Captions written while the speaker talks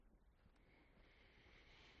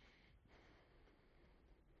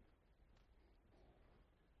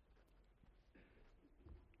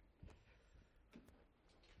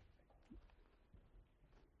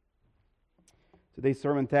Today's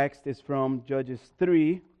sermon text is from Judges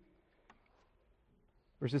 3,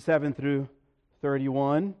 verses 7 through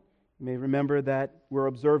 31. You may remember that we're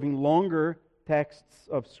observing longer texts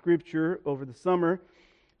of Scripture over the summer,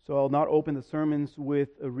 so I'll not open the sermons with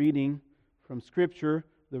a reading from Scripture.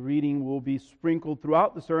 The reading will be sprinkled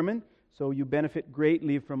throughout the sermon, so you benefit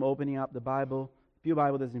greatly from opening up the Bible, Pew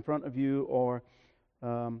Bible that's in front of you, or,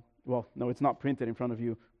 no, it's not printed in front of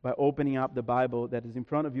you, by opening up the Bible that is in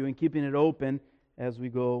front of you and keeping it open as we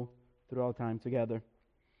go through our time together.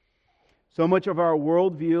 So much of our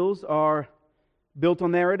worldviews are built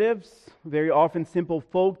on narratives, very often simple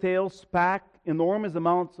folk tales, pack enormous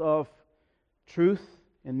amounts of truth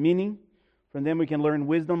and meaning. From them we can learn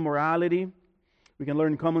wisdom, morality, we can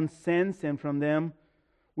learn common sense, and from them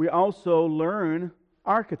we also learn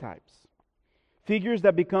archetypes. Figures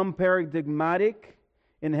that become paradigmatic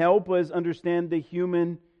and help us understand the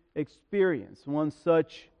human experience. One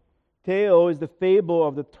such tale is the fable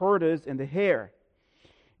of the tortoise and the hare.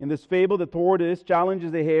 In this fable, the tortoise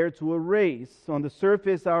challenges the hare to a race. On the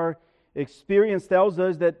surface, our experience tells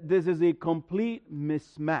us that this is a complete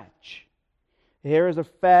mismatch. Hares are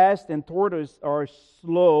fast and tortoises are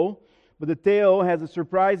slow, but the tale has a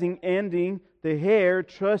surprising ending. The hare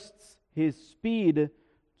trusts his speed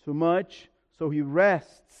too much, so he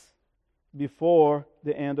rests before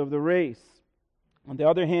the end of the race. On the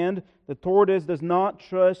other hand, the tortoise does not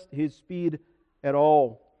trust his speed at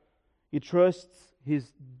all. He trusts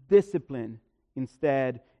his discipline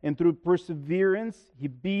instead, and through perseverance, he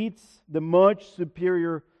beats the much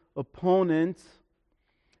superior opponent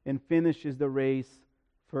and finishes the race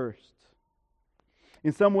first.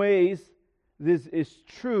 In some ways, this is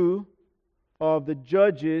true of the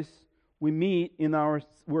judges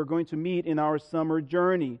we're going to meet in our summer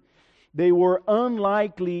journey. They were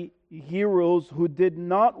unlikely heroes who did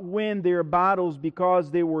not win their battles because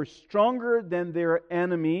they were stronger than their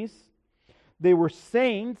enemies. They were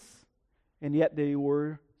saints, and yet they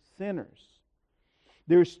were sinners.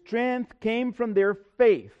 Their strength came from their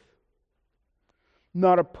faith.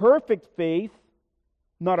 Not a perfect faith,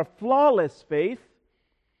 not a flawless faith,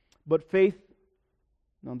 but faith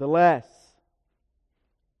nonetheless.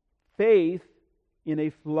 Faith in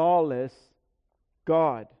a flawless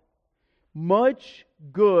God. Much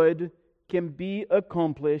good can be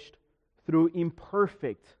accomplished through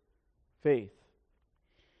imperfect faith.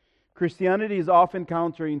 Christianity is often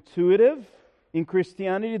counterintuitive. In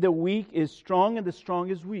Christianity, the weak is strong and the strong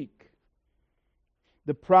is weak.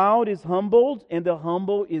 The proud is humbled and the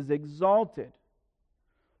humble is exalted.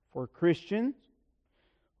 For Christians,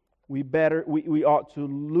 we ought to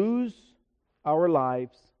lose our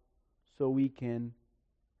lives so we can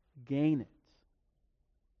gain it.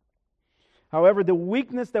 However, the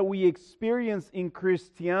weakness that we experience in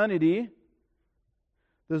Christianity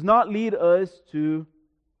does not lead us to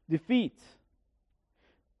defeat.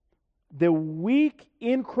 The weak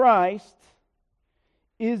in Christ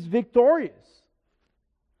is victorious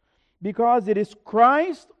because it is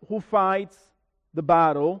Christ who fights the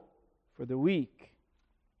battle for the weak.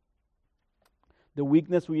 The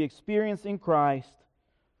weakness we experience in Christ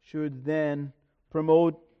should then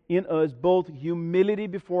promote in us both humility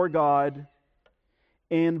before God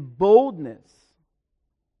and boldness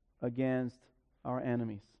against our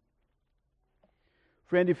enemies.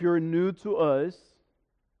 Friend, if you're new to us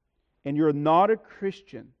and you're not a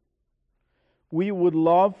Christian, we would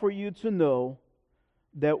love for you to know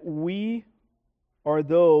that we are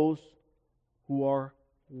those who are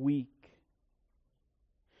weak.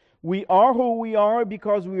 We are who we are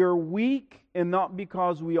because we are weak and not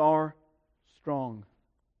because we are strong.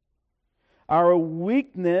 Our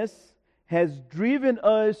weakness has driven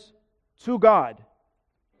us to God.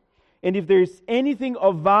 And if there's anything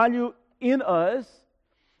of value in us,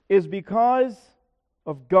 it's because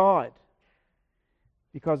of God.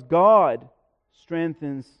 Because God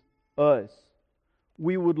strengthens us.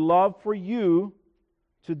 We would love for you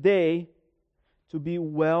today to be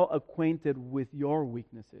well acquainted with your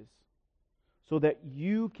weaknesses so that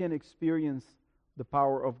you can experience the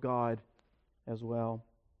power of God as well.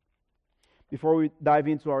 Before we dive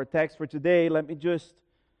into our text for today, let me just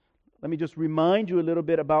remind you a little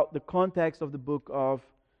bit about the context of the book of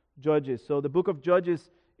Judges. So the book of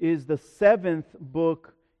Judges is the 7th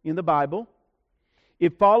book in the Bible.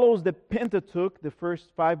 It follows the Pentateuch, the first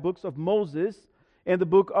 5 books of Moses, and the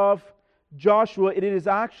book of Joshua. It is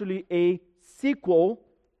actually a sequel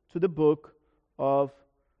to the book of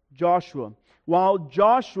Joshua. While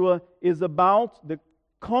Joshua is about the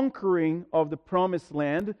conquering of the promised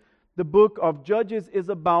land, the book of Judges is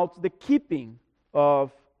about the keeping of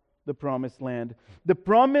the promised land. The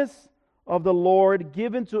promise of the Lord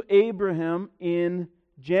given to Abraham in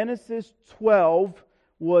Genesis 12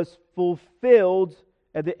 was fulfilled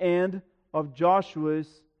at the end of Joshua's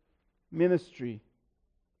ministry.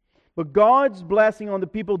 But God's blessing on the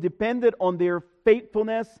people depended on their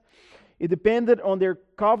faithfulness. It depended on their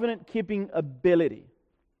covenant-keeping ability.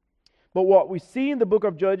 But what we see in the book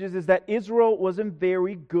of Judges is that Israel wasn't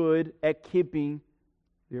very good at keeping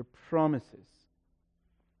their promises.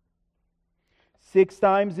 6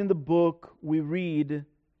 times in the book we read,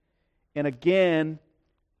 and again,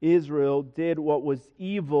 Israel did what was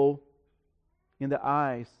evil in the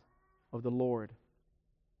eyes of the Lord.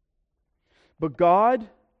 But God,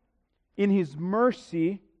 in His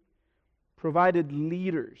mercy, provided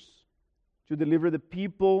leaders to deliver the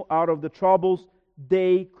people out of the troubles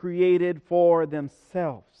they created for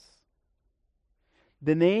themselves.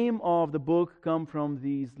 The name of the book comes from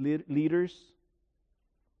these leaders.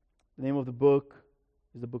 The name of the book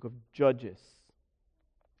is the book of Judges.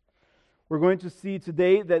 We're going to see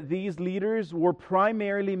today that these leaders were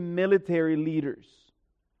primarily military leaders.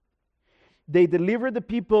 They delivered the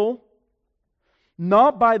people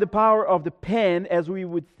not by the power of the pen, as we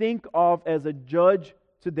would think of as a judge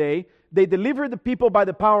today. They delivered the people by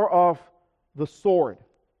the power of the sword.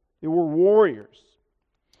 They were warriors.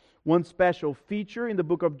 One special feature in the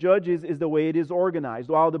book of Judges is the way it is organized.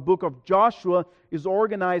 While the book of Joshua is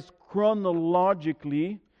organized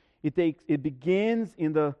chronologically, it begins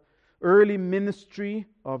in the early ministry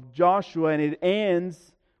of Joshua and it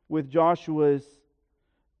ends with Joshua's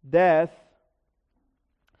death.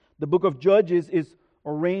 The book of Judges is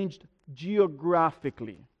arranged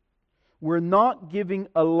geographically. We're not giving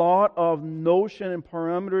a lot of notion and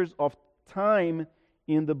parameters of time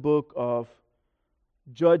in the book of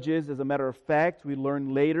Judges. As a matter of fact, we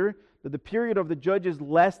learn later that the period of the Judges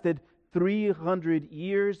lasted 300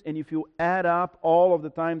 years, and if you add up all of the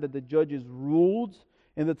time that the Judges ruled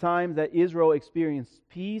and the time that Israel experienced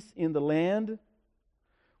peace in the land,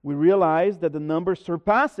 we realize that the number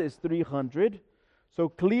surpasses 300. So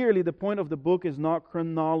clearly the point of the book is not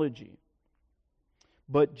chronology,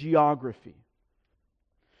 but geography.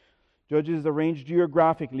 Judges is arranged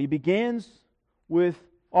geographically. It begins with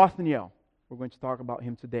Othniel. We're going to talk about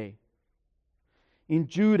him today. In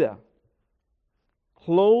Judah,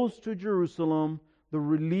 close to Jerusalem, the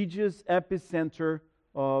religious epicenter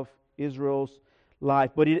of Israel's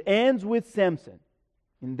life. But it ends with Samson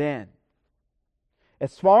in Dan.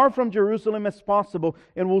 As far from Jerusalem as possible.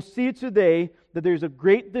 And we'll see today that there's a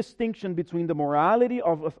great distinction between the morality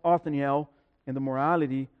of Othniel and the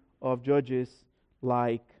morality of judges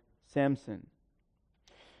like Samson.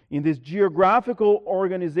 In this geographical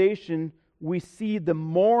organization, we see the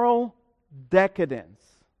moral decadence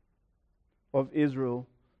of Israel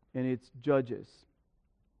and its judges.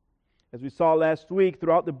 As we saw last week,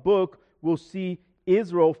 throughout the book, we'll see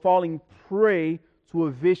Israel falling prey to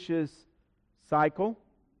a vicious cycle.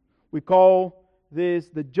 We call this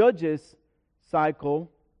the judges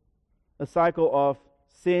cycle, a cycle of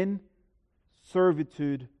sin,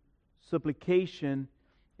 servitude, supplication,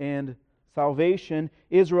 and salvation.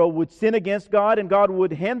 Israel would sin against God, and God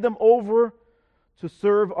would hand them over to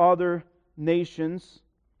serve other nations.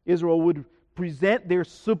 Israel would present their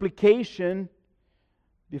supplication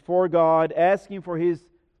before God, asking for His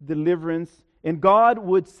deliverance, and God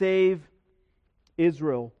would save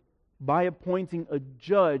Israel by appointing a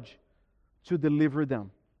judge to deliver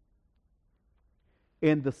them.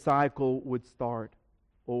 And the cycle would start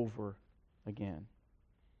over again.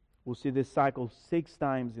 We'll see this cycle 6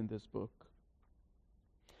 times in this book.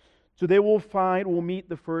 Today we'll meet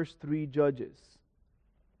the first 3 judges.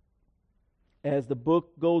 As the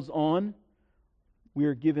book goes on, we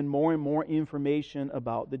are given more and more information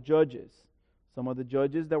about the judges. Some of the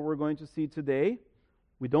judges that we're going to see today,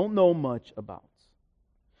 we don't know much about.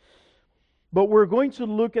 But we're going to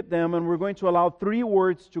look at them and we're going to allow 3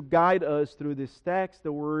 words to guide us through this text.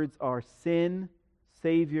 The words are sin,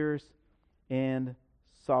 saviors, and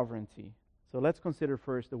sovereignty. So let's consider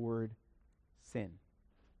first the word sin.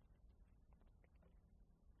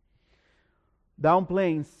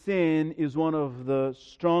 Downplaying sin is one of the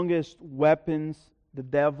strongest weapons the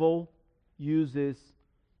devil uses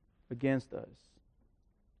against us.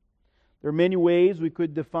 There are many ways we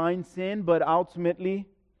could define sin, but ultimately,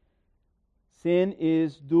 sin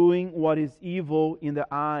is doing what is evil in the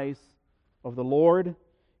eyes of the Lord.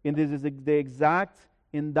 And this is the exact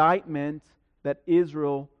indictment that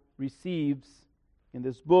Israel receives in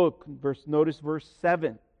this book. Notice verse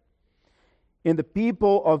 7. And the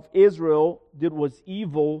people of Israel did what was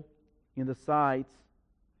evil in the sight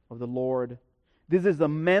of the Lord. This is a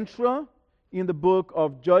mantra in the book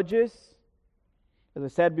of Judges. As I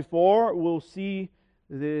said before, we'll see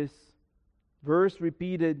this verse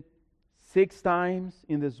repeated 6 times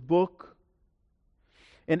in this book.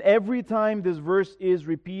 And every time this verse is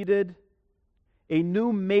repeated, a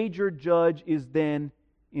new major judge is then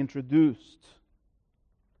introduced.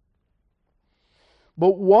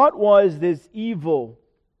 But what was this evil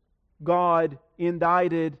God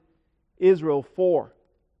indicted Israel for?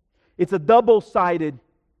 It's a double-sided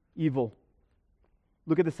evil.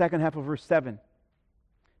 Look at the second half of verse 7.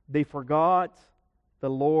 They forgot the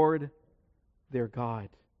Lord their God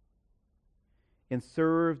and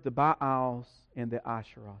served the Baals and the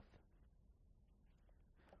Asheroth.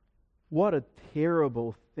 What a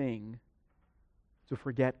terrible thing to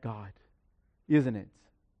forget God, isn't it?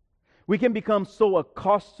 We can become so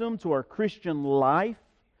accustomed to our Christian life,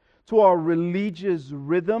 to our religious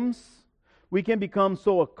rhythms. We can become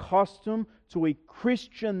so accustomed to a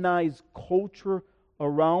Christianized culture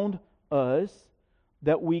around us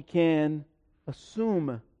that we can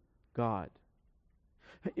assume God.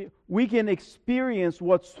 We can experience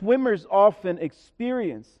what swimmers often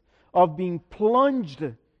experience of being plunged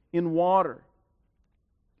in water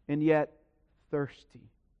and yet thirsty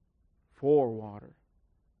for water.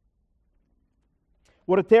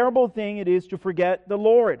 What a terrible thing it is to forget the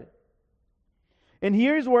Lord. And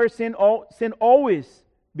here's where sin always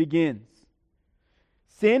begins.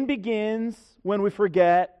 Sin begins when we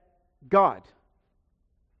forget God.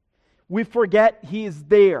 We forget He is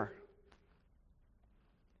there.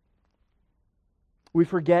 We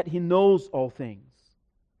forget He knows all things.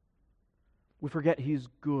 We forget He's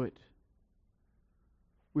good.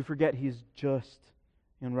 We forget He's just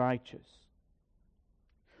and righteous.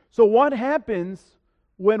 So what happens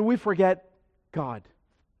when we forget God?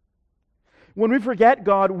 When we forget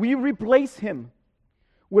God, we replace Him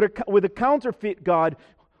with a counterfeit God.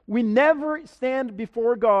 We never stand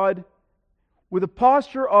before God with a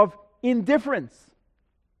posture of indifference.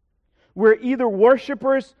 We're either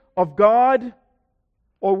worshipers of God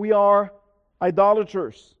or we are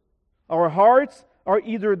idolaters. Our hearts are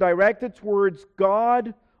either directed towards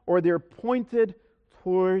God or they're pointed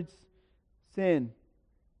towards sin.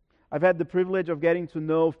 I've had the privilege of getting to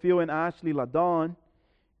know Phil and Ashley Ladon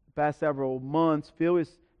the past several months. Phil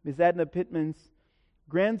is Miss Edna Pittman's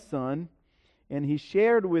grandson, and he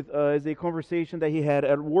shared with us a conversation that he had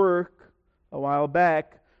at work a while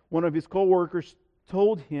back. One of his co-workers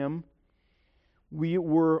told him, "We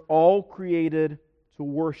were all created to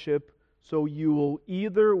worship, so you will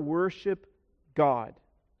either worship God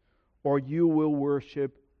or you will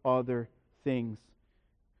worship other things."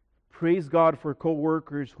 Praise God for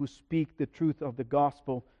co-workers who speak the truth of the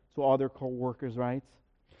gospel to other co-workers, right?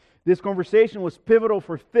 This conversation was pivotal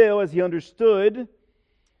for Phil as he understood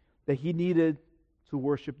that he needed to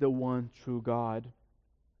worship the one true God.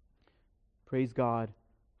 Praise God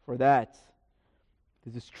for that.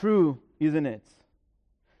 This is true, isn't it?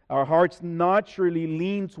 Our hearts naturally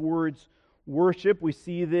lean towards worship. We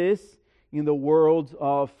see this in the world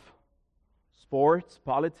of sports,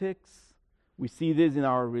 politics. We see this in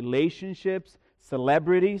our relationships,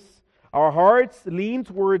 celebrities. Our hearts lean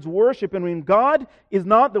towards worship, and when God is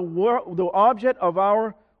not the object of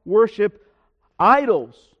our worship,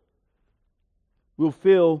 idols will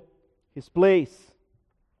fill His place.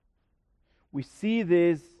 We see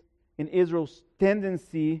this in Israel's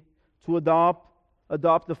tendency to adopt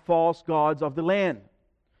the false gods of the land.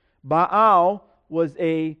 Baal was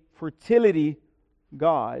a fertility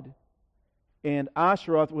god, and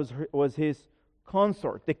Asheroth was his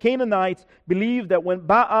consort. The Canaanites believed that when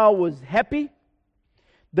Baal was happy,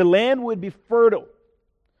 the land would be fertile.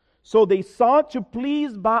 So they sought to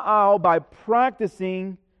please Baal by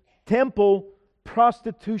practicing temple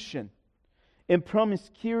prostitution and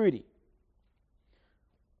promiscuity.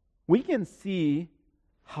 We can see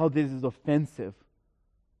how this is offensive,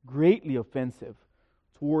 greatly offensive,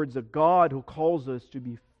 towards a God who calls us to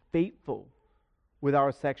be faithful with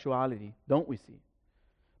our sexuality. Don't we see?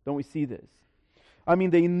 Don't we see this? I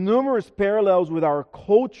mean, the numerous parallels with our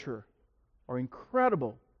culture are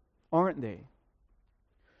incredible, aren't they?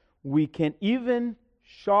 We can't even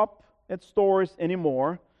shop at stores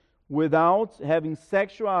anymore without having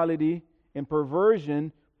sexuality and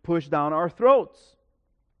perversion pushed down our throats.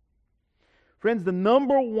 Friends, the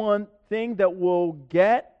number one thing that will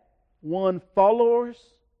get one followers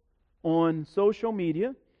on social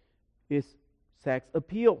media is sex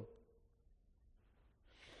appeal.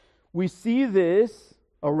 We see this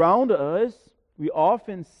around us. We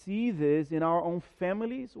often see this in our own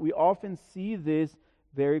families. We often see this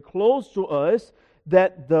very close to us,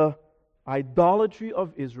 that the idolatry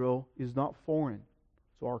of Israel is not foreign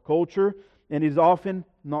to our culture and is often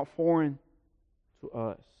not foreign to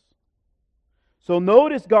us. So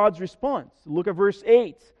notice God's response. Look at verse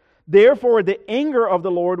 8. Therefore the anger of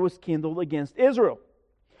the Lord was kindled against Israel.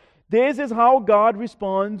 This is how God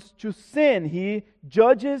responds to sin. He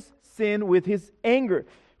judges sin with His anger.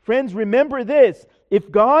 Friends, remember this. If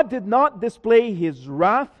God did not display His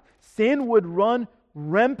wrath, sin would run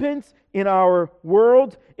rampant in our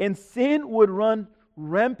world, and sin would run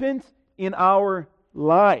rampant in our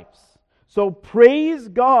lives. So praise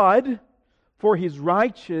God for His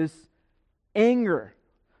righteous anger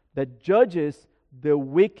that judges the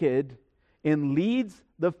wicked and leads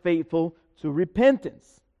the faithful to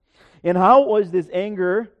repentance. And how was this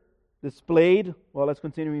anger displayed? Well, let's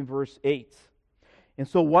continue in verse 8. And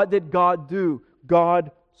so what did God do?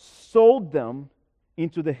 God sold them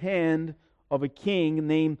into the hand of a king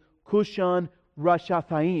named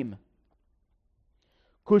Cushan-Rishathaim.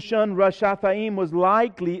 Cushan-Rishathaim was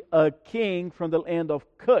likely a king from the land of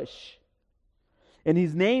Cush. And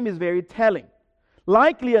his name is very telling.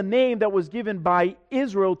 Likely a name that was given by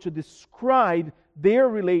Israel to describe their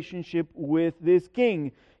relationship with this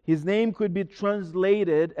king. His name could be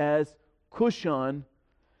translated as Cushan,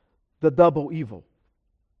 the double evil.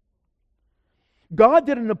 God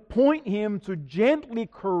didn't appoint him to gently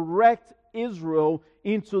correct Israel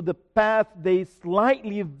into the path they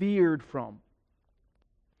slightly veered from.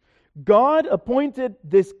 God appointed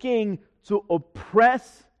this king to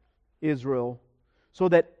oppress Israel so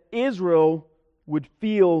that Israel would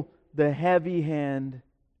feel the heavy hand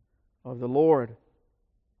of the Lord.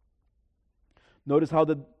 Notice how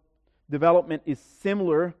the development is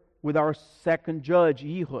similar with our second judge,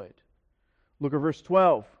 Ehud. Look at verse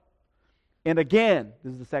 12. And again,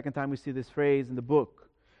 this is the second time we see this phrase in the book.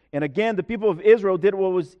 And again, the people of Israel did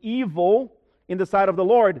what was evil in the sight of the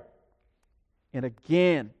Lord. And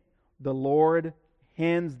again, the Lord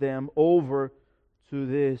hands them over to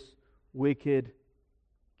this wicked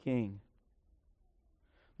king.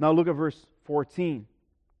 Now look at verse 14.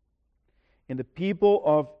 And the people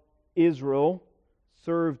of Israel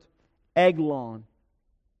served Eglon,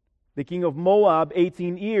 the king of Moab,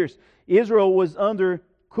 18 years. Israel was under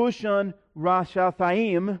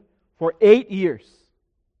Cushan-Rishathaim for 8 years.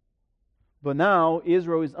 But now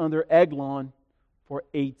Israel is under Eglon for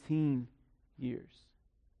 18 years.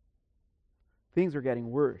 Things are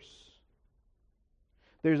getting worse.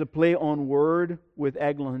 There's a play on word with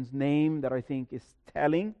Eglon's name that I think is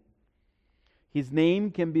telling. His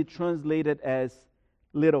name can be translated as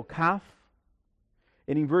little calf.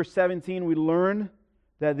 And in verse 17 we learn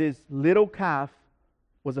that this little calf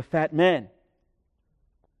was a fat man.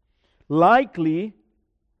 Likely,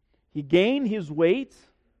 he gained his weight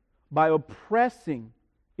by oppressing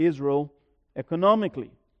Israel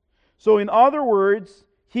economically. So in other words,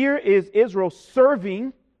 here is Israel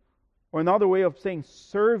serving, or another way of saying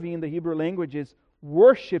serving in the Hebrew language is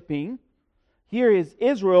worshiping. Here is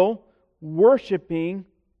Israel worshiping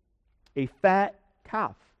a fat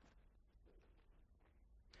calf.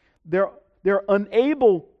 They're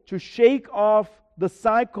unable to shake off the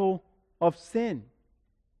cycle of sin.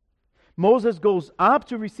 Moses goes up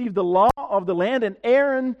to receive the law of the land, and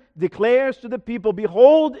Aaron declares to the people,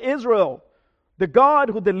 "Behold Israel, the God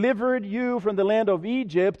who delivered you from the land of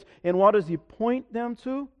Egypt." And what does he point them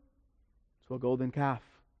to? To a golden calf.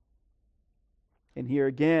 And here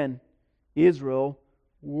again, Israel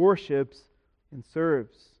worships and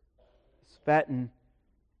serves this fattened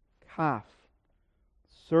calf.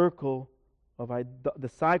 The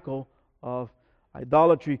cycle of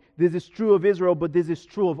idolatry. This is true of Israel, but this is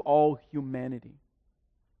true of all humanity.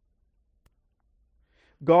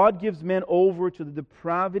 God gives men over to the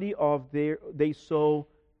depravity of they so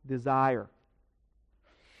desire.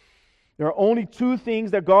 There are only two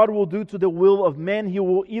things that God will do to the will of men. He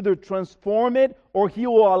will either transform it, or He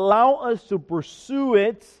will allow us to pursue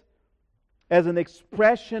it as an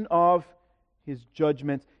expression of His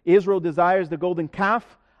judgment. Israel desires the golden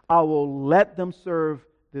calf. I will let them serve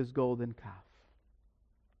this golden calf.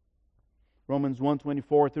 Romans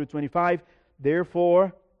 1:24 through 25.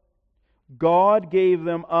 Therefore, God gave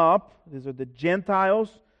them up. These are the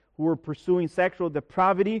Gentiles who were pursuing sexual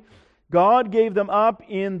depravity. God gave them up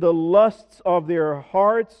in the lusts of their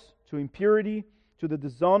hearts to impurity, to the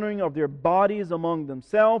dishonoring of their bodies among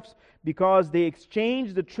themselves, because they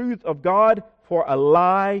exchanged the truth of God for a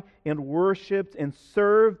lie and worshipped and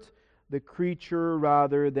served the creature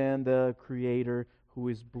rather than the Creator, who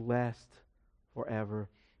is blessed forever.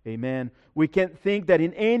 Amen. We can't think that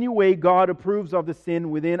in any way God approves of the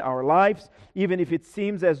sin within our lives, even if it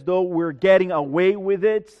seems as though we're getting away with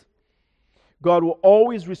it. God will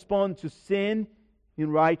always respond to sin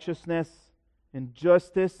in righteousness and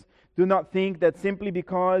justice. Do not think that simply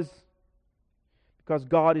because because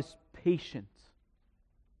God is patient,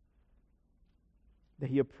 that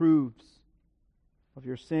He approves of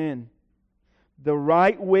your sin. The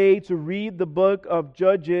right way to read the book of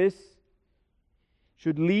Judges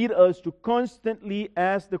should lead us to constantly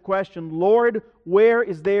ask the question, Lord, where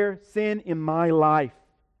is there sin in my life?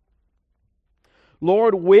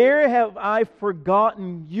 Lord, where have I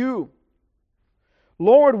forgotten You?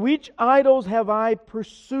 Lord, which idols have I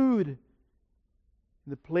pursued in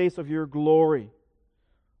the place of Your glory?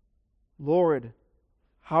 Lord,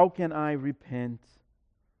 how can I repent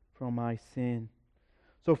from my sin?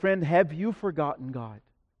 So friend, have you forgotten God?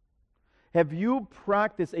 Have you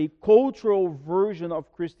practiced a cultural version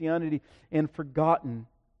of Christianity and forgotten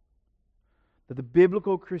that the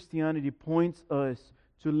biblical Christianity points us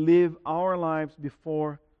to live our lives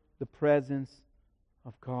before the presence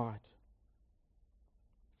of God?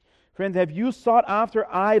 Friends, have you sought after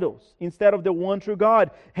idols instead of the one true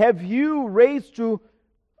God? Have you raised to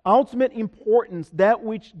ultimate importance that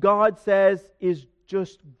which God says is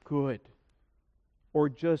just good or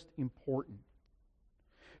just important?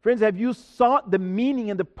 Friends, have you sought the meaning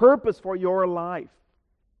and the purpose for your life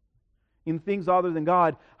in things other than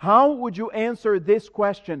God? How would you answer this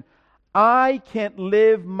question? I can't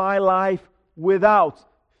live my life without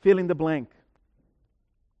fill in the blank.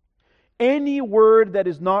 Any word that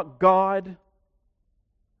is not God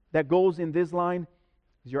that goes in this line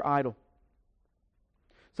is your idol.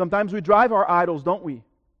 Sometimes we drive our idols, don't we?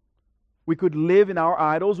 We could live in our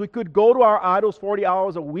idols. We could go to our idols 40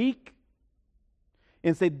 hours a week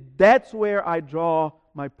and say, that's where I draw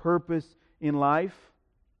my purpose in life.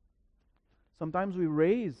 Sometimes we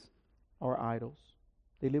raise our idols.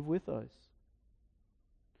 They live with us.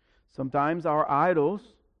 Sometimes our idols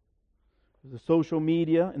is the social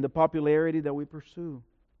media and the popularity that we pursue.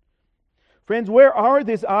 Friends, where are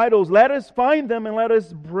these idols? Let us find them and let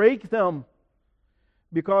us break them.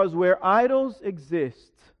 Because where idols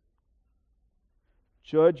exist,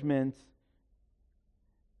 judgment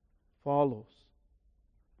follows.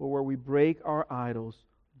 But where we break our idols,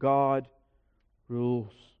 God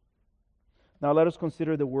rules. Now let us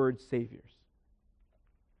consider the word saviors.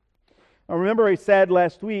 Now remember I said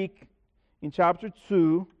last week in chapter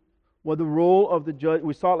 2 what the role of the judge,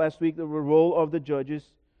 we saw last week the role of the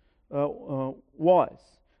judges was.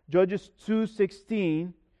 Judges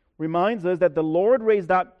 2:16 reminds us that the Lord raised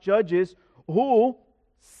up judges who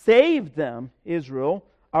saved them, Israel,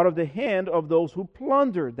 out of the hand of those who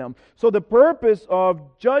plundered them. So the purpose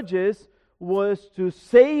of judges was to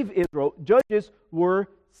save Israel. Judges were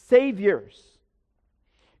saviors.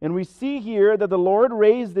 And we see here that the Lord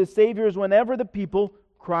raised the saviors whenever the people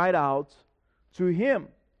cried out to Him.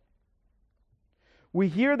 We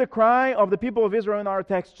hear the cry of the people of Israel in our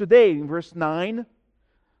text today. In verse 9,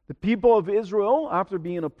 the people of Israel, after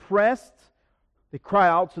being oppressed, they cry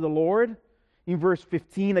out to the Lord. In verse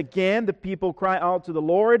 15, again, the people cry out to the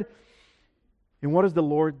Lord. And what does the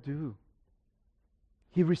Lord do?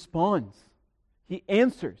 He responds. He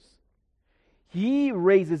answers. He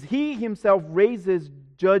Himself raises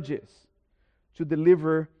judges to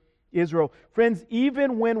deliver Israel. Friends,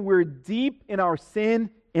 even when we're deep in our sin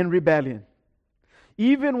and rebellion,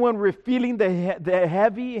 even when we're feeling the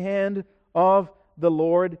heavy hand of the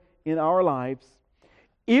Lord in our lives,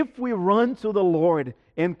 if we run to the Lord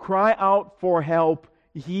and cry out for help,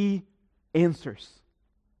 He answers.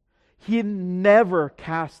 He never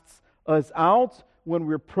casts us out when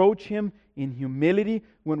we approach Him in humility,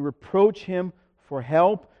 when we approach Him for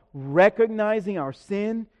help, recognizing our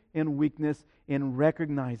sin and weakness and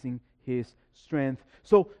recognizing His strength.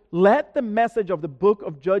 So let the message of the book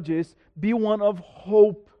of Judges be one of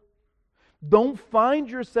hope. Don't find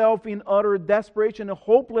yourself in utter desperation and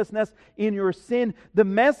hopelessness in your sin. The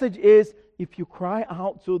message is, if you cry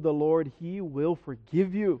out to the Lord, He will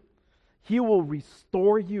forgive you. He will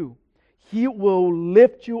restore you. He will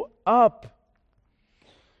lift you up.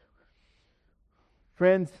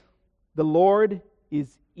 Friends, the Lord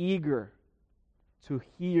is eager to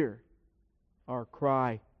hear our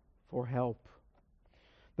cry for help.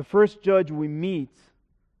 The first judge we meet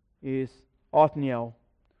is Othniel.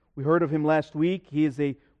 We heard of him last week. He is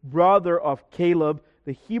a brother of Caleb.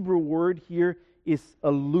 The Hebrew word here is a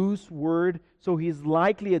loose word, so he's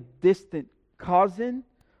likely a distant cousin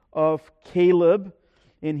of Caleb,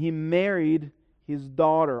 and he married his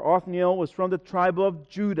daughter. Othniel was from the tribe of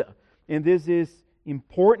Judah, and this is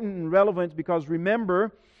important and relevant because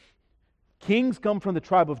remember, kings come from the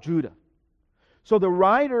tribe of Judah. So the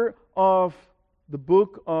writer of the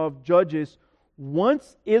book of Judges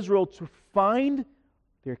wants Israel to find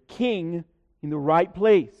their king in the right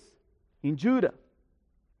place, in Judah.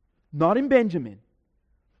 Not in Benjamin,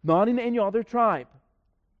 not in any other tribe.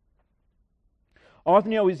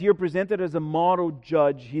 Othniel is here presented as a model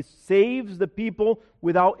judge. He saves the people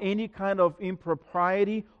without any kind of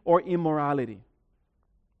impropriety or immorality.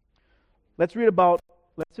 Let's read a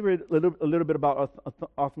little bit about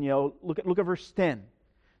Othniel. Look at verse 10.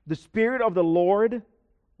 The Spirit of the Lord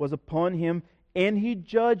was upon him, and he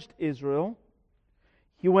judged Israel.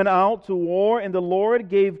 He went out to war, and the Lord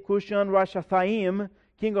gave Cushan-Rishathaim,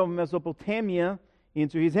 king of Mesopotamia,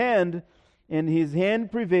 into his hand, and his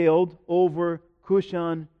hand prevailed over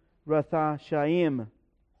Cushan-Rishathaim.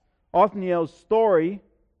 Othniel's story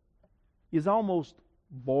is almost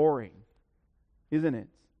boring, isn't it?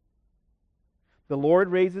 The Lord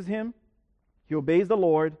raises him, he obeys the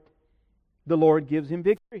Lord gives him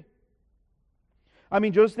victory. I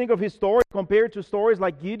mean, just think of his story compared to stories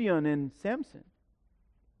like Gideon and Samson.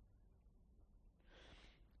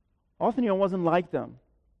 Othniel wasn't like them.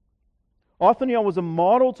 Othniel was a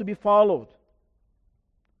model to be followed.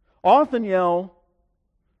 Othniel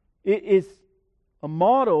is a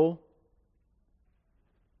model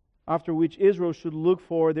after which Israel should look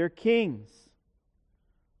for their kings.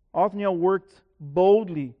 Othniel worked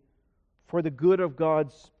boldly for the good of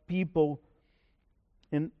God's people.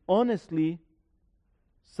 And honestly,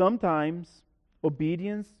 sometimes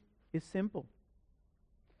obedience is simple.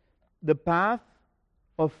 The path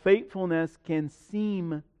of faithfulness can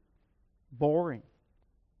seem boring.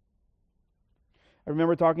 I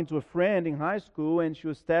remember talking to a friend in high school, and she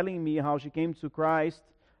was telling me how she came to Christ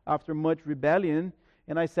after much rebellion.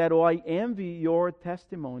 And I said, "Oh, I envy your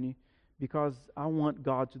testimony because I want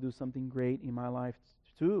God to do something great in my life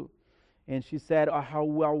too." And she said,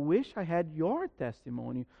 "How I wish I had your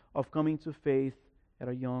testimony of coming to faith at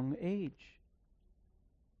a young age."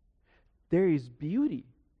 There is beauty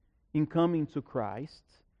in coming to Christ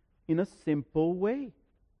in a simple way.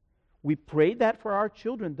 We pray that for our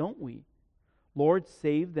children, don't we? Lord,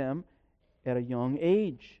 save them at a young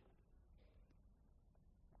age.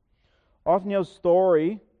 Othniel's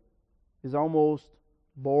story is almost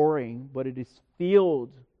boring, but it is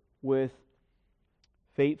filled with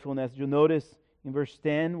faithfulness. You'll notice in verse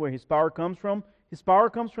 10 where his power comes from. His power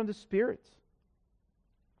comes from the Spirit.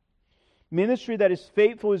 Ministry that is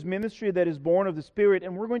faithful is ministry that is born of the Spirit.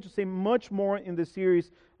 And we're going to say much more in this series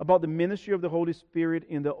about the ministry of the Holy Spirit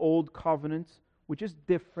in the Old Covenant, which is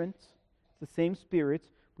different. It's the same Spirit,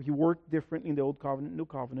 but He worked different in the Old Covenant, New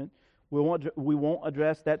Covenant. We won't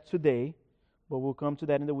address that today, but we'll come to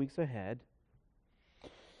that in the weeks ahead.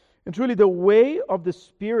 And truly, the way of the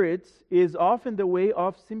Spirit is often the way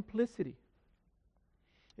of simplicity.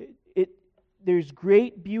 There's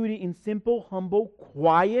great beauty in simple, humble,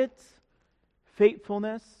 quiet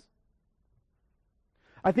faithfulness.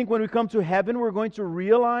 I think when we come to heaven, we're going to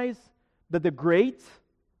realize that the great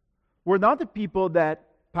were not the people that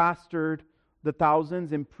pastored the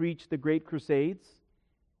thousands and preached the great crusades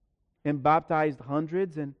and baptized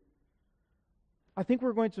hundreds. And I think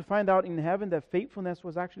we're going to find out in heaven that faithfulness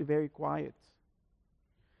was actually very quiet.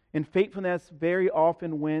 And faithfulness very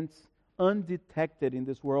often went undetected in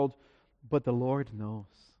this world, but the Lord knows.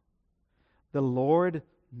 The Lord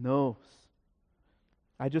knows.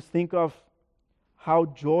 I just think of how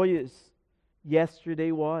joyous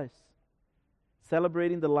yesterday was,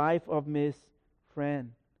 celebrating the life of Miss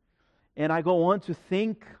Fran. And I go on to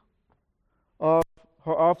think of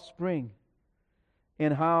her offspring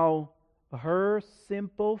and how her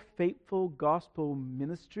simple, faithful gospel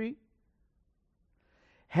ministry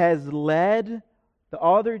has led the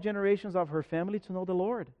other generations of her family to know the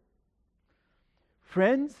Lord.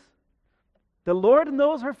 Friends, the Lord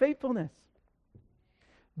knows her faithfulness.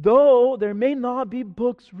 Though there may not be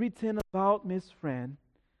books written about Miss Fran,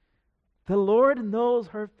 the Lord knows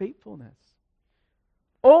her faithfulness.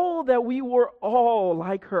 Oh, that we were all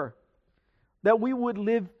like her, that we would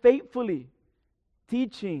live faithfully,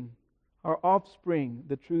 teaching our offspring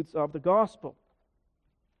the truths of the gospel.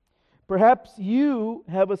 Perhaps you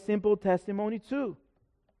have a simple testimony too.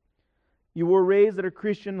 You were raised at a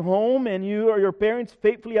Christian home, and you or your parents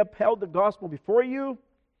faithfully upheld the gospel before you.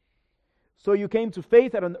 So you came to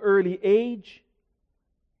faith at an early age.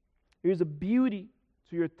 There's a beauty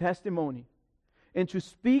to your testimony. And to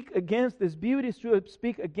speak against this beauty is to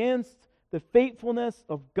speak against the faithfulness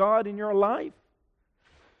of God in your life.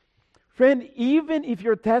 Friend, even if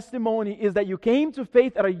your testimony is that you came to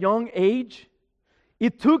faith at a young age,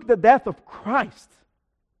 it took the death of Christ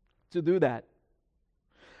to do that.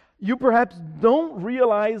 You perhaps don't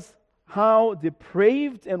realize how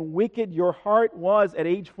depraved and wicked your heart was at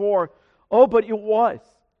age 4. Oh, but it was.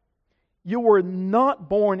 You were not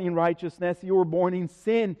born in righteousness. You were born in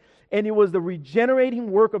sin. And it was the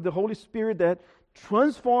regenerating work of the Holy Spirit that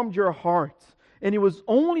transformed your heart. And it was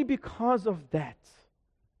only because of that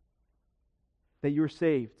you're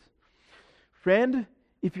saved. Friend,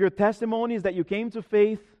 if your testimony is that you came to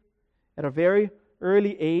faith at a very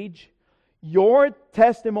early age, your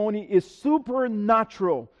testimony is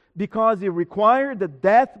supernatural because it required the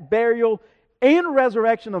death, burial, and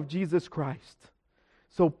resurrection of Jesus Christ.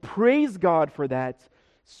 So praise God for that.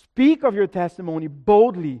 Speak of your testimony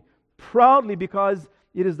boldly, proudly, because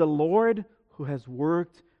it is the Lord who has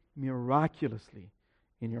worked miraculously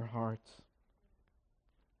in your hearts.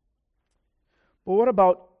 But what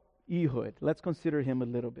about Ehud? Let's consider him a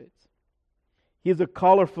little bit. He's a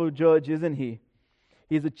colorful judge, isn't he?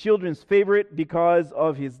 He's a children's favorite because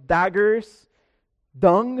of his daggers,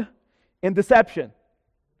 dung, and deception.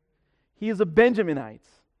 He is a Benjaminite,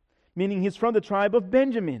 meaning he's from the tribe of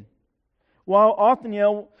Benjamin. While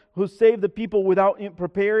Othniel, who saved the people without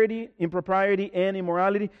impropriety and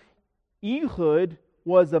immorality, Ehud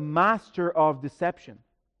was a master of deception.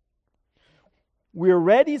 We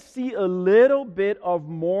already see a little bit of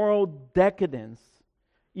moral decadence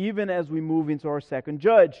even as we move into our second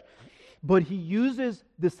judge. But he uses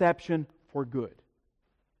deception for good.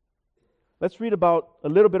 Let's read a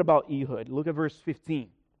little bit about Ehud. Look at verse 15.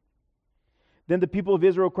 Then the people of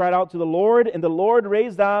Israel cried out to the Lord, and the Lord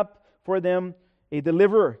raised up for them a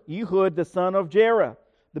deliverer, Ehud the son of Jerah,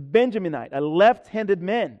 the Benjaminite, a left-handed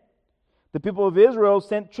man. The people of Israel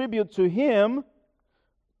sent tribute to him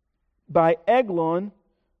by him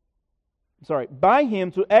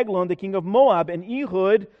to Eglon, the king of Moab, and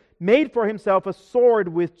Ehud made for himself a sword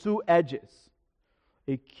with two edges,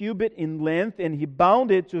 a cubit in length, and he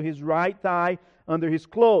bound it to his right thigh under his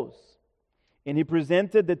clothes. And he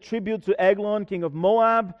presented the tribute to Eglon, king of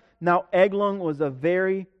Moab. Now Eglon was a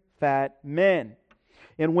very fat man.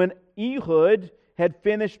 And when Ehud had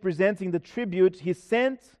finished presenting the tribute, he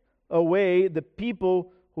sent away the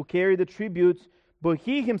people who carried the tribute, but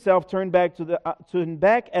he himself turned back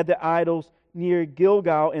at the idols near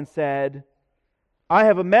Gilgal and said, I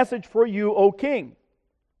have a message for you, O king.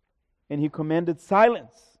 And he commanded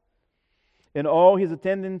silence. And all his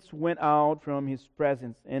attendants went out from his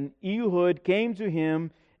presence. And Ehud came to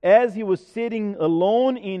him as he was sitting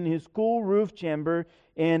alone in his cool roof chamber.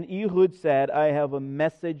 And Ehud said, I have a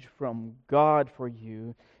message from God for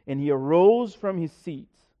you. And he arose from his seat.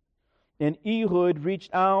 And Ehud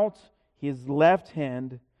reached out his left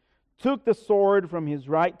hand, took the sword from his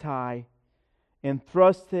right thigh, and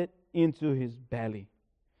thrust it into his belly.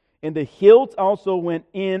 And the hilt also went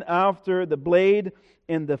in after the blade,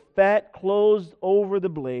 and the fat closed over the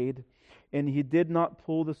blade, and he did not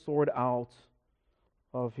pull the sword out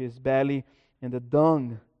of his belly, and the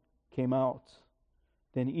dung came out.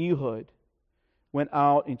 Then Ehud went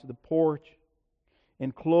out into the porch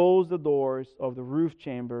and closed the doors of the roof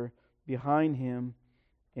chamber behind him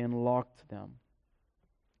and locked them.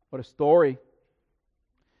 What a story.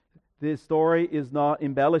 This story is not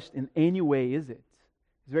embellished in any way, is it?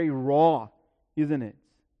 It's very raw, isn't it?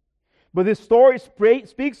 But this story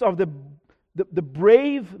speaks of the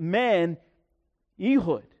brave man,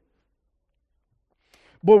 Ehud.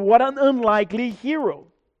 But what an unlikely hero.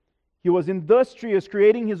 He was industrious,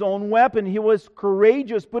 creating his own weapon. He was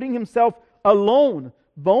courageous, putting himself alone,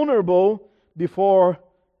 vulnerable before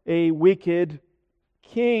a wicked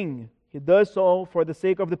king. He does so for the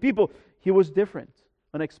sake of the people. He was different,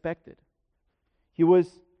 unexpected. He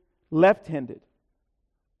was left-handed.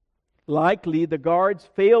 Likely, the guards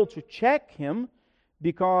failed to check him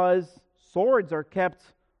because swords are kept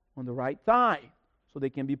on the right thigh, so they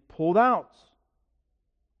can be pulled out.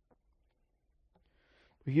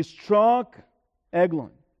 He struck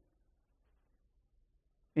Eglon,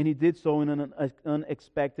 and he did so in an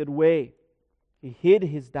unexpected way. He hid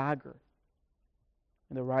his dagger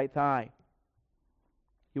in the right thigh.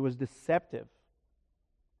 He was deceptive.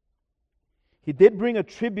 He did bring a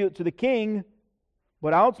tribute to the king,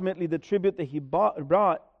 but ultimately the tribute that he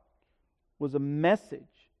brought was a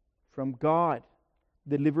message from God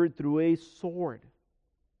delivered through a sword.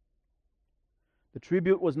 The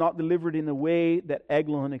tribute was not delivered in a way that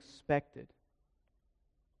Eglon expected.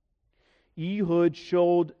 Ehud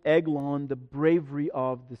showed Eglon the bravery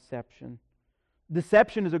of deception.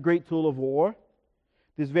 Deception is a great tool of war.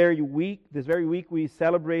 This very week we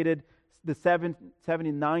celebrated the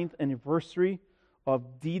 79th anniversary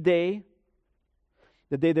of D-Day,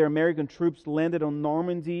 the day the American troops landed on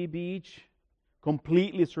Normandy Beach,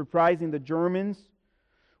 completely surprising the Germans,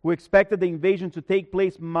 who expected the invasion to take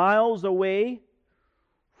place miles away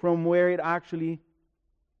from where it actually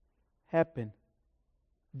happened.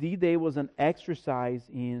 D-Day was an exercise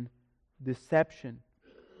in deception,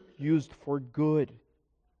 used for good.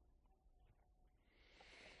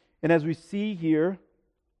 And as we see here,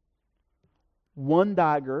 one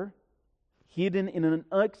dagger hidden in an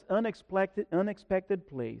unexpected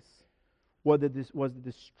place was the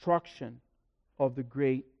destruction of the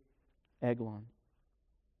great Eglon.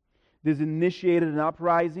 This initiated an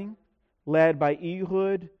uprising led by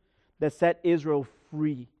Ehud that set Israel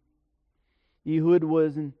free. Ehud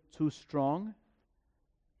wasn't too strong.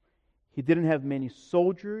 He didn't have many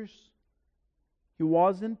soldiers. He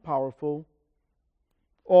wasn't powerful.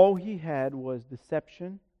 All he had was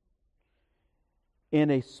deception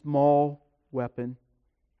and a small weapon.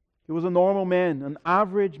 He was a normal man, an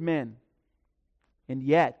average man. And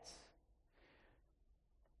yet,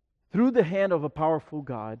 through the hand of a powerful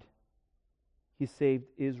God, he saved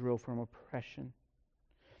Israel from oppression.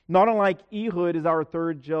 Not unlike Ehud is our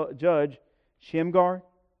third judge, Shamgar,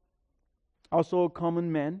 also a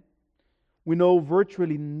common man. We know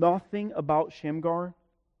virtually nothing about Shamgar.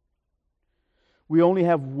 We only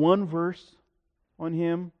have one verse on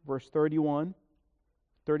him, verse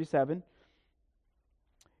 37.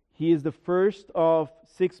 He is the first of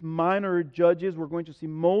 6 minor judges. We're going to see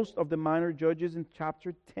most of the minor judges in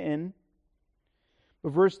chapter 10.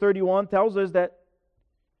 But verse 31 tells us that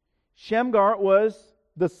Shamgar was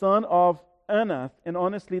the son of Anath, and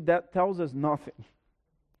honestly, that tells us nothing.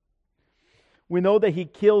 We know that he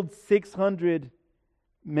killed 600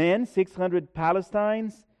 men, 600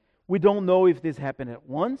 Palestinians. We don't know if this happened at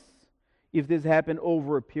once, if this happened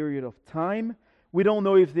over a period of time. We don't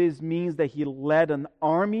know if this means that he led an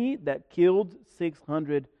army that killed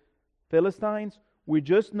 600 Philistines. We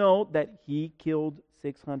just know that he killed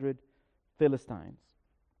 600 Philistines.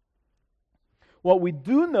 What we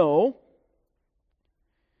do know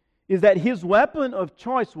is that his weapon of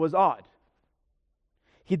choice was odd.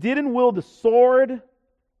 He didn't wield a sword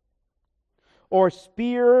or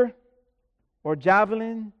spear or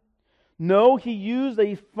javelin. No, he used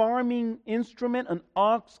a farming instrument, an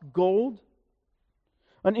ox goad,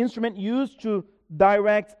 an instrument used to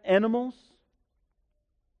direct animals.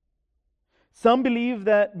 Some believe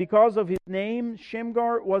that because of his name,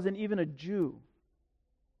 Shamgar wasn't even a Jew.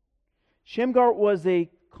 Shamgar was a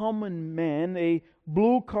common man, a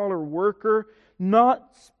blue-collar worker,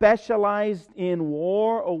 not specialized in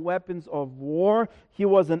war or weapons of war. He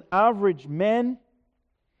was an average man.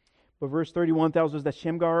 But verse 31 tells us that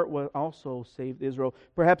Shamgar also saved Israel.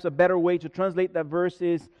 Perhaps a better way to translate that verse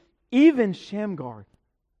is, even Shamgar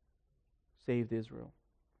saved Israel.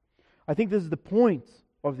 I think this is the point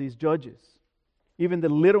of these judges. Even the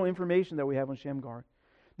little information that we have on Shamgar.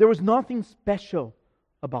 There was nothing special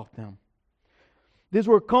about them. These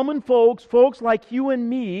were common folks like you and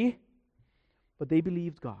me, but they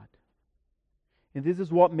believed God. And this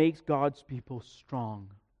is what makes God's people strong.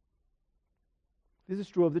 This is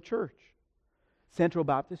true of the church. Central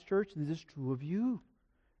Baptist Church, this is true of you.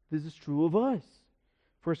 This is true of us.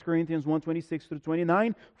 1 Corinthians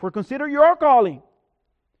 1:26-29, for consider your calling.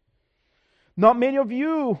 Not many of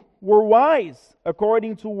you were wise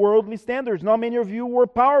according to worldly standards. Not many of you were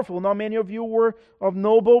powerful. Not many of you were of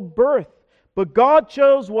noble birth. But God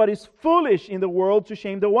chose what is foolish in the world to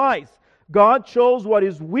shame the wise. God chose what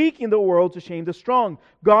is weak in the world to shame the strong.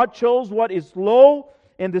 God chose what is low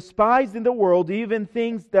and despised in the world, even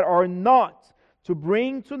things that are not, to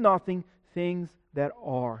bring to nothing things that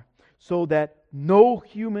are, so that no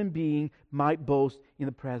human being might boast in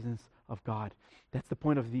the presence of God. That's the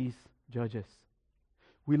point of these judges.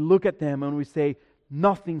 We look at them and we say,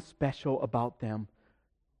 nothing special about them.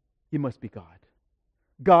 It must be God.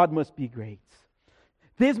 God must be great.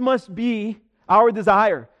 This must be our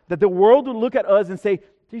desire, that the world will look at us and say,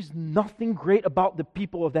 there's nothing great about the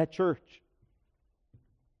people of that church.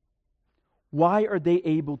 Why are they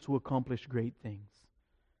able to accomplish great things?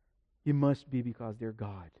 It must be because their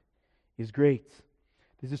God is great.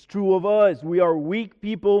 This is true of us. We are weak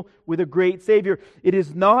people with a great Savior. It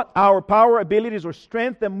is not our power, abilities, or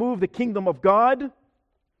strength that move the kingdom of God.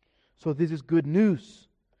 So this is good news.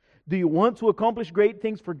 Do you want to accomplish great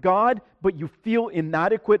things for God, but you feel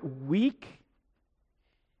inadequate, weak?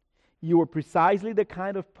 You are precisely the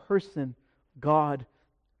kind of person God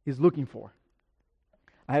is looking for.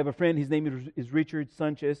 I have a friend, his name is Richard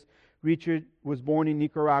Sanchez. Richard was born in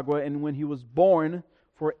Nicaragua, and when he was born,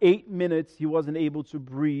 for 8 minutes he wasn't able to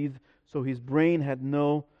breathe, so his brain had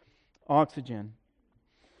no oxygen.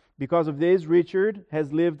 Because of this, Richard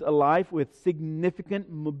has lived a life with significant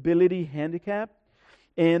mobility handicap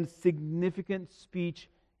and significant speech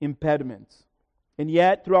impediments. And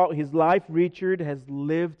yet, throughout his life, Richard has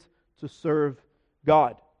lived to serve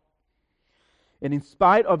God. And in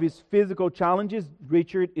spite of his physical challenges,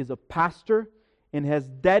 Richard is a pastor and has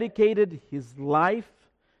dedicated his life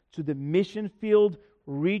to the mission field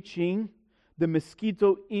reaching the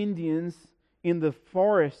Mosquito Indians in the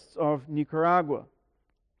forests of Nicaragua.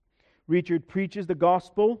 Richard preaches the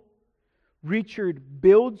gospel. Richard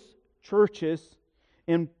builds churches.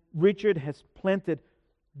 And Richard has planted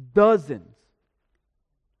dozens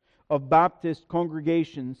of Baptist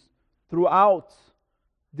congregations throughout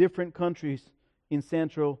different countries in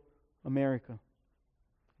Central America.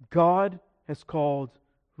 God has called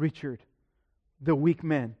Richard, the weak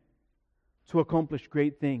man, to accomplish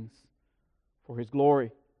great things for His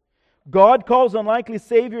glory. God calls unlikely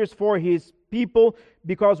saviors for His people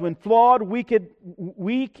because when flawed,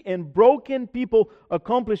 weak and broken people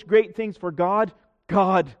accomplish great things for God,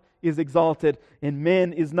 God is exalted and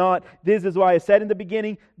man is not. This is why I said in the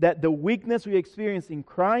beginning that the weakness we experience in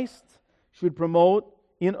Christ should promote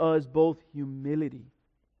in us both humility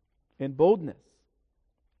and boldness.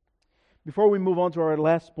 Before we move on to our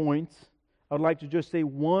last point, I would like to just say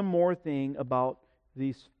one more thing about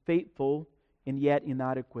these faithful and yet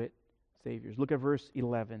inadequate saviors. Look at verse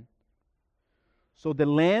 11. So the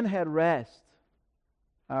land had rest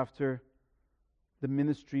after the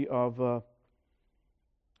ministry of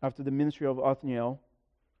Othniel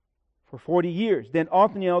for 40 years. Then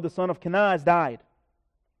Othniel, the son of Kenaz, died.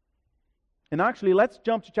 And actually, let's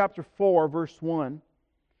jump to chapter 4, verse 1,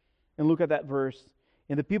 and look at that verse.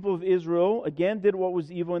 And the people of Israel again did what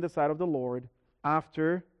was evil in the sight of the Lord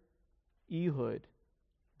after Ehud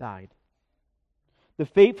died. The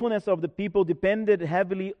faithfulness of the people depended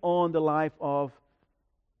heavily on the life of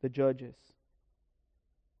the judges.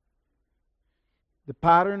 The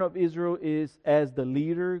pattern of Israel is, as the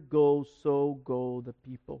leader goes, so go the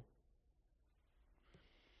people.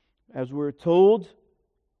 As we were told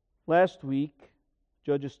last week,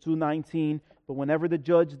 Judges 2:19, but whenever the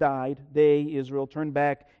judge died, they, Israel, turned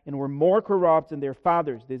back and were more corrupt than their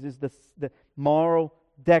fathers. This is the moral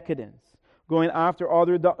decadence. Going after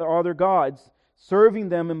other gods, serving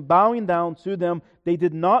them and bowing down to them, they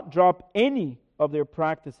did not drop any of their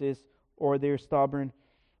practices or their stubborn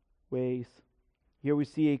ways. Here we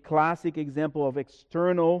see a classic example of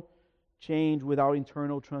external change without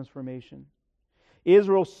internal transformation.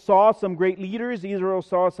 Israel saw some great leaders. Israel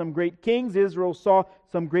saw some great kings. Israel saw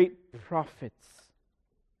some great prophets.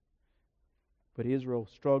 But Israel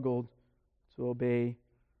struggled to obey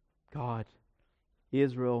God.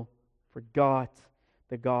 Israel forgot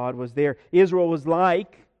that God was there. Israel was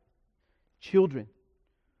like children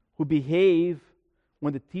who behave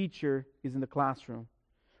when the teacher is in the classroom.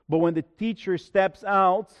 But when the teacher steps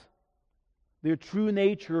out, their true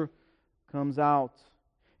nature comes out.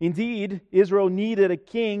 Indeed, Israel needed a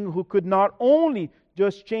king who could not only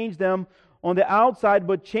just change them on the outside,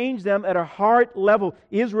 but change them at a heart level.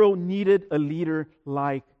 Israel needed a leader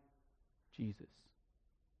like Jesus.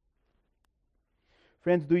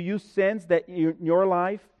 Friends, do you sense that in your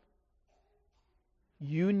life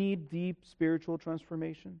you need deep spiritual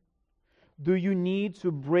transformation? Do you need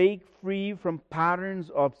to break free from patterns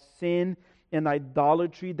of sin and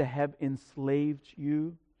idolatry that have enslaved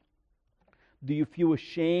you? Do you feel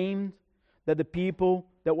ashamed that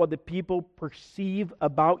what the people perceive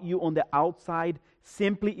about you on the outside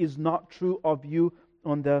simply is not true of you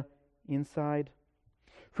on the inside?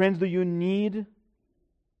 Friends, do you need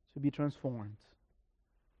to be transformed?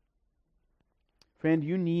 Friend,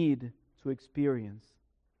 you need to experience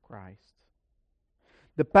Christ.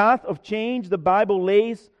 The path of change the Bible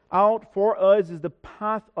lays out for us is the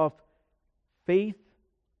path of faith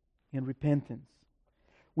and repentance.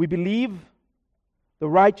 We believe the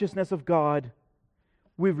righteousness of God.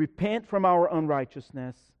 We repent from our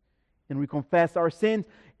unrighteousness and we confess our sins,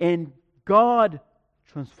 and God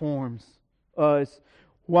transforms us.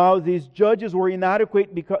 While these judges were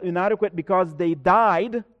inadequate because they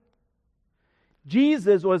died,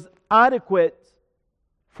 Jesus was adequate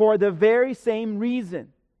for the very same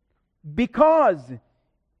reason, because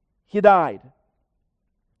He died.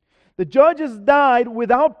 The judges died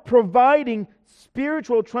without providing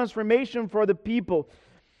spiritual transformation for the people.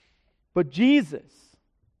 But Jesus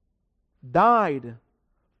died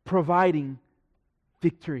providing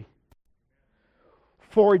victory.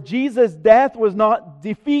 For Jesus' death was not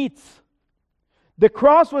defeat. The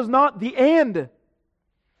cross was not the end.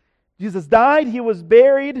 Jesus died, He was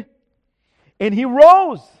buried, and He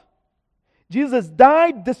rose. Jesus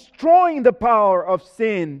died destroying the power of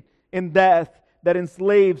sin and death that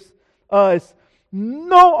enslaves us.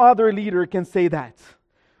 No other leader can say that.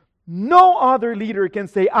 No other leader can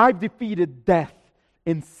say, I've defeated death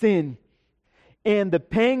and sin, and the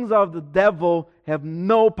pangs of the devil have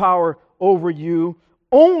no power over you.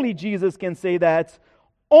 Only Jesus can say that.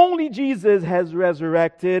 Only Jesus has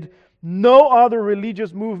resurrected. No other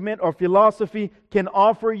religious movement or philosophy can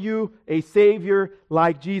offer you a Savior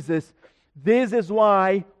like Jesus. This is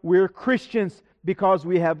why we're Christians, because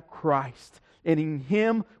we have Christ. And in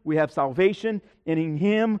Him we have salvation, and in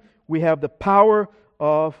Him we have the power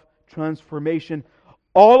of transformation.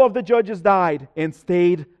 All of the judges died and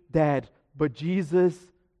stayed dead, but Jesus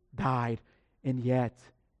died, and yet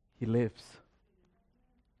He lives.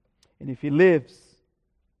 And if He lives,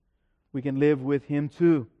 we can live with Him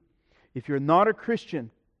too. If you're not a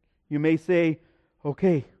Christian, you may say,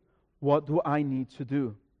 okay, what do I need to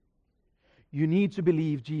do? You need to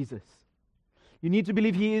believe Jesus. You need to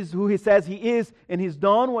believe He is who He says He is, and He's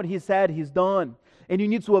done what He said He's done. And you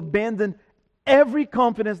need to abandon every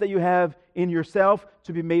confidence that you have in yourself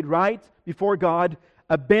to be made right before God.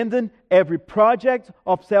 Abandon every project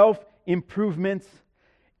of self-improvement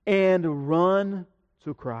and run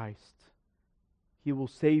to Christ. He will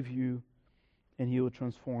save you and He will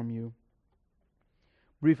transform you.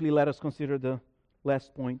 Briefly, let us consider the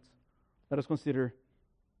last point. Let us consider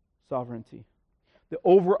sovereignty. The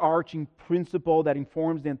overarching principle that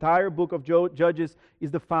informs the entire book of Judges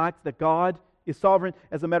is the fact that God is sovereign.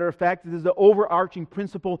 As a matter of fact, it is the overarching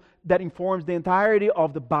principle that informs the entirety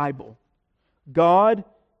of the Bible. God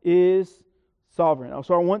is sovereign.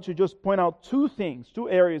 So I want to just point out two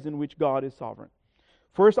areas in which God is sovereign.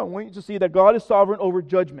 First, I want you to see that God is sovereign over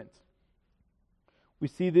judgment. We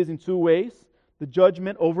see this in two ways. The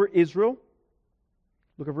judgment over Israel.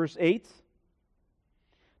 Look at verse 8.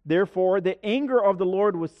 Therefore, the anger of the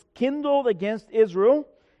Lord was kindled against Israel,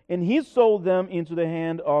 and He sold them into the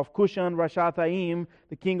hand of Cushan-Rishathaim,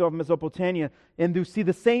 the king of Mesopotamia. And you see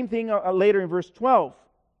the same thing later in verse 12.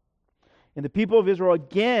 And the people of Israel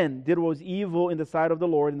again did what was evil in the sight of the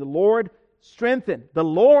Lord, and the Lord strengthened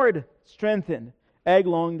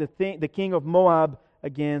Eglon, the king of Moab,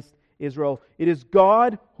 against Israel. It is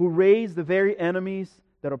God who raised the very enemies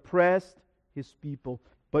that oppressed His people.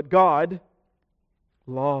 But God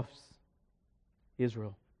loves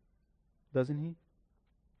Israel. Doesn't He?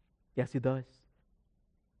 Yes, He does.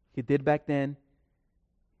 He did back then.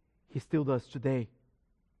 He still does today.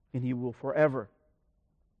 And He will forever.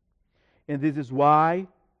 And this is why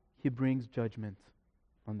He brings judgment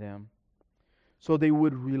on them. So they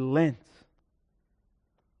would relent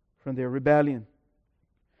from their rebellion.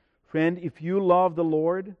 Friend, if you love the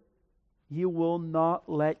Lord, He will not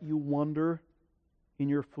let you wander in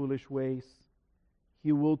your foolish ways.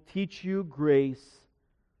 He will teach you grace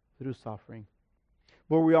through suffering.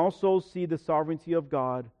 But we also see the sovereignty of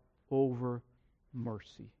God over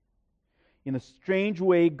mercy. In a strange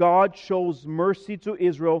way, God shows mercy to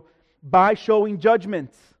Israel by showing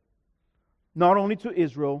judgment, not only to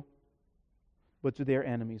Israel, but to their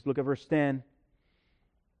enemies. Look at verse 10.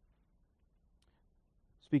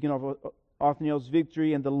 Speaking of Othniel's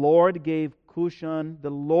victory, and the Lord gave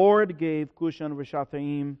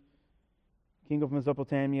Cushan-Rishathaim, king of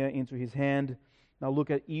Mesopotamia, into his hand. Now look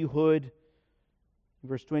at Ehud,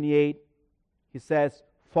 verse 28. He says,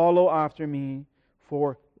 follow after me,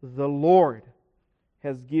 for the Lord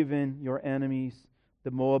has given your enemies,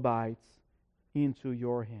 the Moabites, into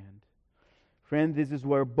your hand. Friend, this is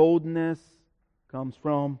where boldness comes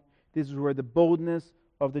from. This is where the boldness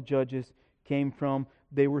of the judges came from.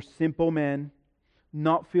 They were simple men,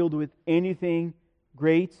 not filled with anything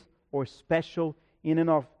great or special in and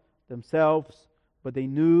of themselves, but they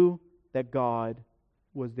knew that God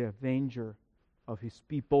was the avenger of His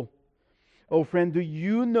people. Oh friend, do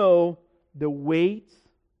you know the weight?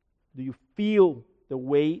 Do you feel the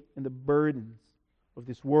weight and the burdens of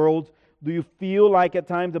this world? Do you feel like at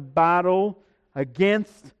times the battle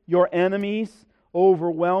against your enemies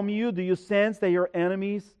overwhelm you? Do you sense that your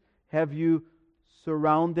enemies have you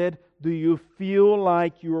surrounded? Do you feel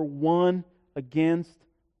like you're one against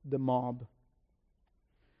the mob?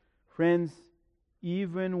 Friends,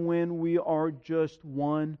 even when we are just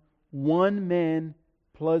one man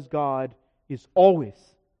plus God is always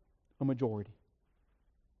a majority.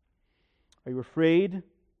 Are you afraid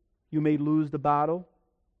you may lose the battle?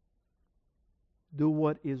 Do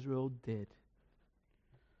what Israel did.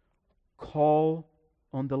 Call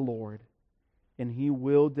on the Lord, and He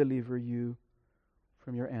will deliver you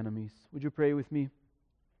from your enemies. Would you pray with me?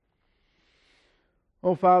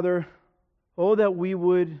 Oh Father, oh that we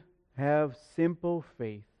would have simple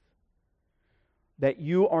faith, that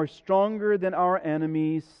You are stronger than our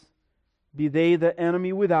enemies, be they the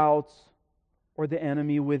enemy without or the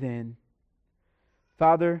enemy within.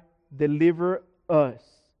 Father, deliver us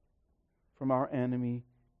from our enemy.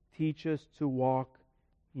 Teach us to walk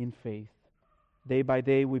in faith. Day by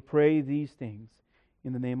day we pray these things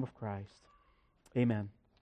in the name of Christ. Amen.